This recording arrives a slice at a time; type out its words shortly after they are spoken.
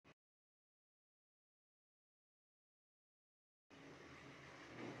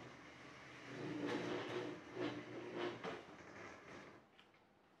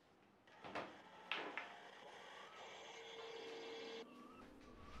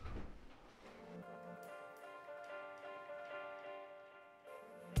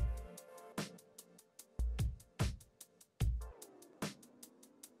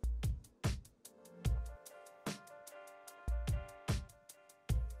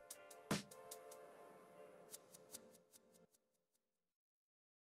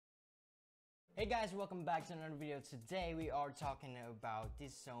Hey guys, welcome back to another video. Today we are talking about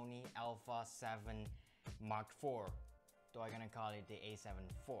this Sony A7 Mark IV. So I'm gonna call it the A7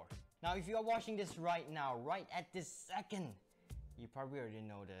 IV. Now if you are watching this right now, right at this second, you probably already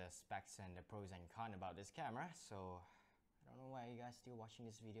know the specs and the pros and cons about this camera. So I don't know why you guys still watching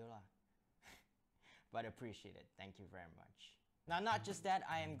this video lah. But appreciate it. Thank you very much. Now not just that,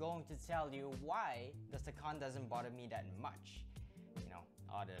 I am going to tell you why the con doesn't bother me that much. You know,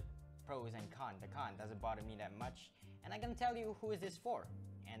 all the pros and cons. The con doesn't bother me that much, and I'm gonna tell you who is this for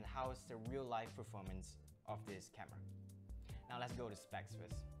and how's the real life performance of this camera. Now let's go to specs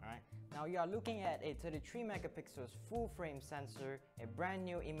first. Alright, now you are looking at a 33 megapixels full frame sensor, a brand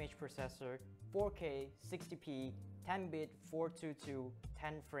new image processor, 4K 60p 10-bit 422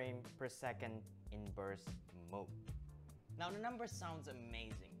 10 frame per second in burst mode. Now the number sounds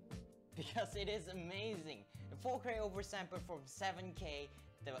amazing, because it is amazing. The 4K oversample from 7K,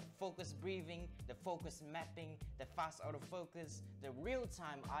 the focus breathing, the focus mapping, the fast autofocus, the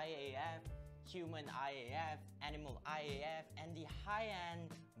real-time IAF, human IAF, animal IAF, and the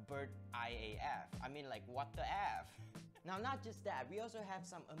high-end bird IAF. I mean, like, what the F? Now not just that, we also have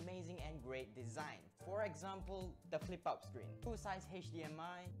some amazing and great design. For example, the flip-up screen, full-size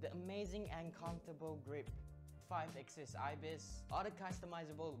HDMI, the amazing and comfortable grip, 5-axis IBIS, auto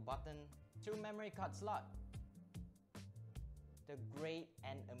customizable button, 2 memory card slot, the great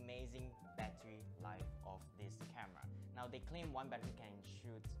and amazing battery life of this camera. Now they claim one battery can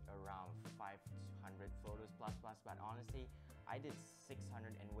shoot around 500 photos plus, but honestly, I did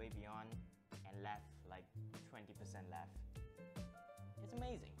 600 and way beyond and left like 20% left. It's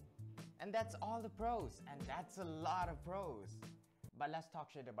amazing. And that's all the pros, and that's a lot of pros. But let's talk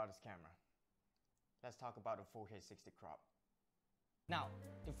shit about this camera. Let's talk about the 4K 60 crop. Now,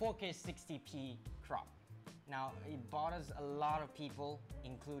 the 4K 60p crop. Now, it bothers a lot of people,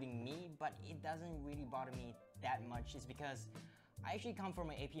 including me, but it doesn't really bother me that much. It's because I actually come from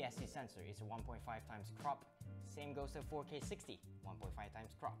an APS-C sensor. It's a 1.5 times crop. Same goes to 4K 60, 1.5 times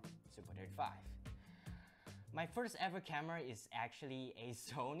crop, Super 35. My first ever camera is actually a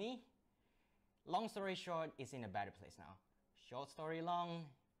Sony. Long story short, it's in a better place now. Short story long,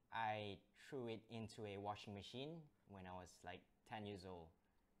 I threw it into a washing machine when I was like 10 years old.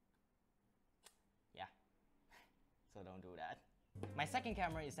 Yeah, so don't do that. My second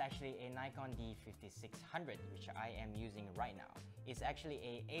camera is actually a Nikon D5600, which I am using right now. It's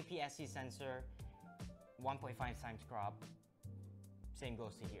actually a APS-C sensor, 1.5 times crop. Same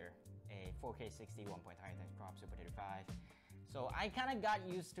goes to here, a 4K 60, 1.5 times crop, Super 35. So I kind of got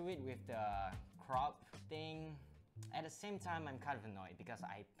used to it with the crop thing. At the same time, I'm kind of annoyed because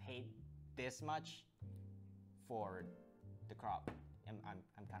I paid this much for the crop. I'm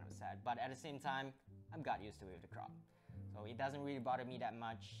kind of sad, but at the same time, I've got used to it with the crop. So it doesn't really bother me that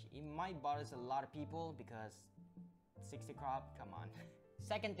much. It might bother a lot of people because 60 crop, come on.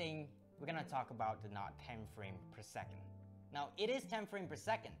 Second thing, we're gonna talk about the not 10 frame per second. Now it is 10 frame per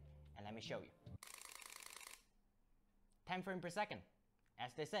second, and let me show you. 10 frame per second,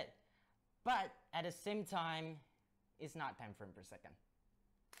 as they said. But at the same time, it's not 10 frame per second.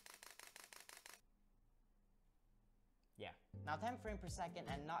 Yeah. Now 10 frame per second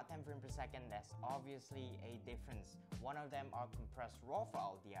and not 10 frame per second, there's obviously a difference. One of them are compressed RAW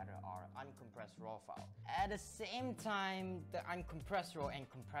file, the other are uncompressed RAW file. At the same time, the uncompressed RAW and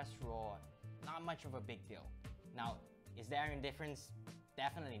compressed RAW, not much of a big deal. Now, is there any difference?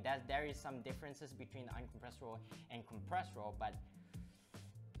 Definitely, there is some differences between uncompressed RAW and compressed RAW, but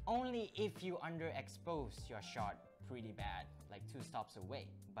only if you underexpose your shot pretty bad, like 2 stops away.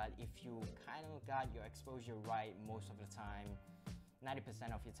 But if you kind of got your exposure right most of the time,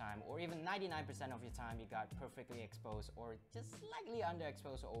 90% of your time, or even 99% of your time, you got perfectly exposed or just slightly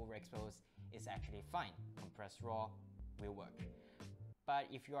underexposed or overexposed, it's actually fine. Compressed RAW will work. But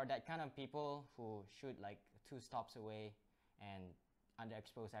if you are that kind of people who shoot like 2 stops away and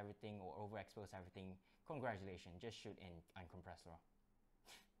underexpose everything or overexpose everything, congratulations, just shoot in uncompressed RAW.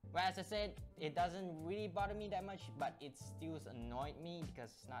 Well, as I said, it doesn't really bother me that much, but it still annoyed me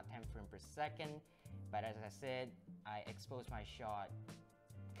because it's not 10 frames per second. But as I said, I expose my shot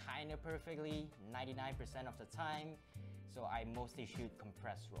kind of perfectly 99% of the time, so I mostly shoot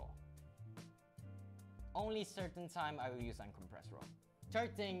compressed RAW. Only certain time I will use uncompressed RAW.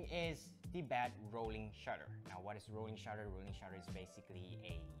 Third thing is the bad rolling shutter. Now what is rolling shutter? Rolling shutter is basically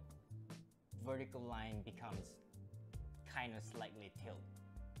a vertical line becomes kind of slightly tilt.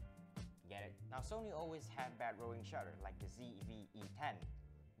 Get it? Now Sony always had bad rolling shutter like the ZV-E10,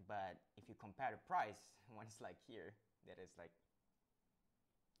 but if you compare the price, one is like here, that is like,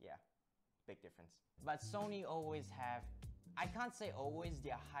 yeah, big difference. But Sony always have I can't say always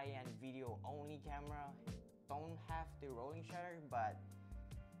the high-end video only camera don't have the rolling shutter, but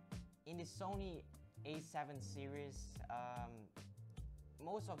in the Sony A7 series,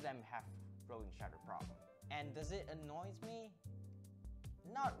 most of them have rolling shutter problem. And does it annoy me?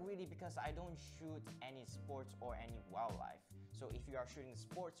 Not really, because I don't shoot any sports or any wildlife. So if you are shooting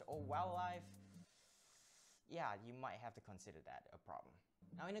sports or wildlife, yeah, you might have to consider that a problem.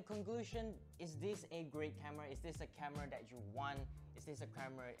 Now in the conclusion, is this a great camera? Is this a camera that you want? Is this a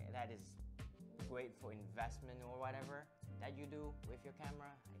camera that is great for investment or whatever that you do with your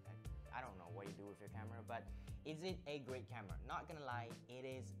camera? I don't know what you do with your camera, but is it a great camera? Not gonna lie, it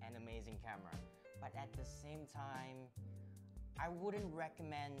is an amazing camera. But at the same time, I wouldn't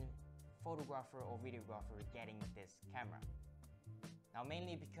recommend photographer or videographer getting this camera. Now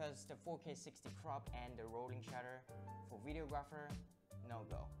mainly because the 4K 60 crop and the rolling shutter for videographer, no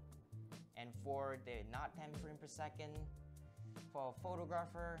go. And for the not 10 frames per second, for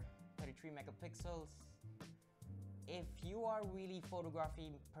photographer, 33 megapixels. If you are really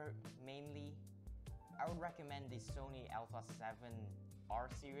photographing mainly, I would recommend the Sony A7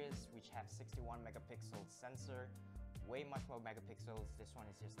 IV series, which have 61 megapixel sensor, way much more megapixels. This one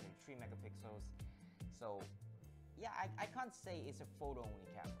is just 33 megapixels. So yeah, I can't say it's a photo only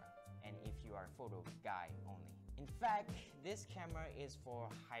camera, and if you are a photo guy only. In fact, this camera is for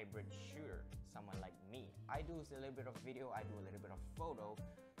hybrid shooter, someone like me. I do a little bit of video, I do a little bit of photo,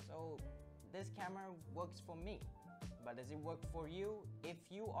 so this camera works for me. But does it work for you? If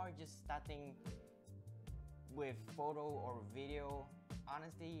you are just starting with photo or video,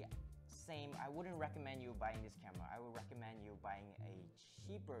 honestly, same, I wouldn't recommend you buying this camera. I would recommend you buying a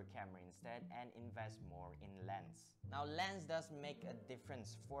cheaper camera instead and invest more in lens. Now lens does make a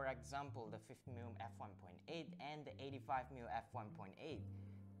difference. For example, the 50mm f1.8 and the 85mm f1.8.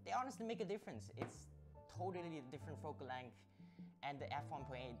 They honestly make a difference. It's totally different focal length, and the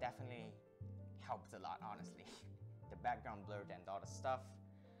f1.8 definitely helps a lot, honestly. The background blurred and all the stuff.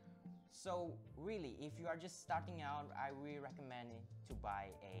 So really, if you are just starting out, I really recommend to buy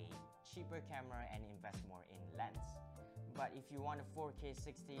a cheaper camera and invest more in lens. But if you want a 4K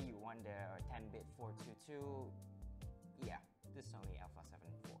 60, you want the 10-bit 422, yeah, this Sony A7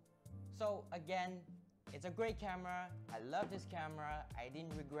 IV. So again, it's a great camera. I love this camera. I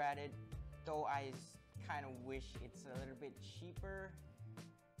didn't regret it, though I kind of wish it's a little bit cheaper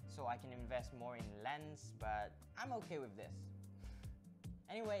so I can invest more in lens, but I'm okay with this.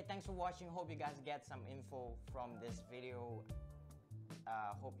 Anyway, thanks for watching. Hope you guys get some info from this video.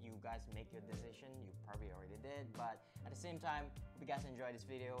 Hope you guys make your decision. You probably already did, but at the same time, hope you guys enjoyed this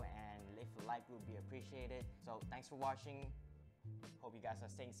video, and if a like would be appreciated. So thanks for watching. Hope you guys are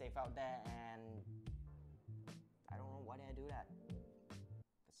staying safe out there, and I don't know why did I do that.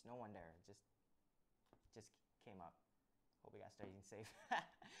 There's no one there. Just came up. Hope you guys are staying safe.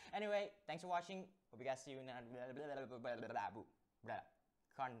 Anyway, thanks for watching. Hope you guys see you in another.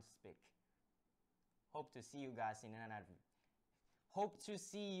 Can't speak. Hope to see you guys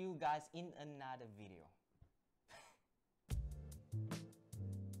in another video.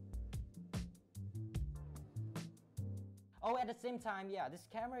 Oh, at the same time, yeah, this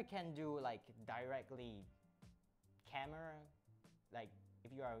camera can do like directly camera. Like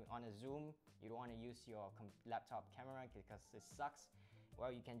if you are on a Zoom, you don't want to use your laptop camera because it sucks.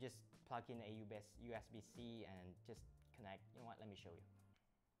 Well, you can just plug in a USB-C and just connect. You know what? Let me show you.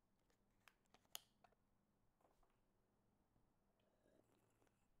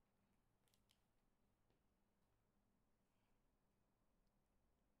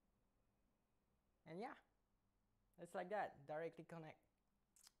 And yeah, it's like that, directly connect.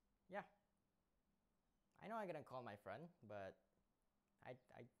 Yeah, I know I'm gonna call my friend, but I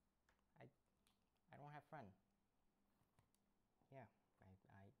don't have friend. Yeah,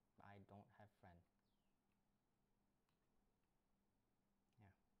 I don't have friend.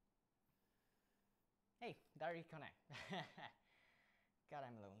 Yeah. Hey, directly connect. God,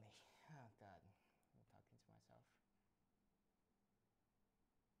 I'm lonely.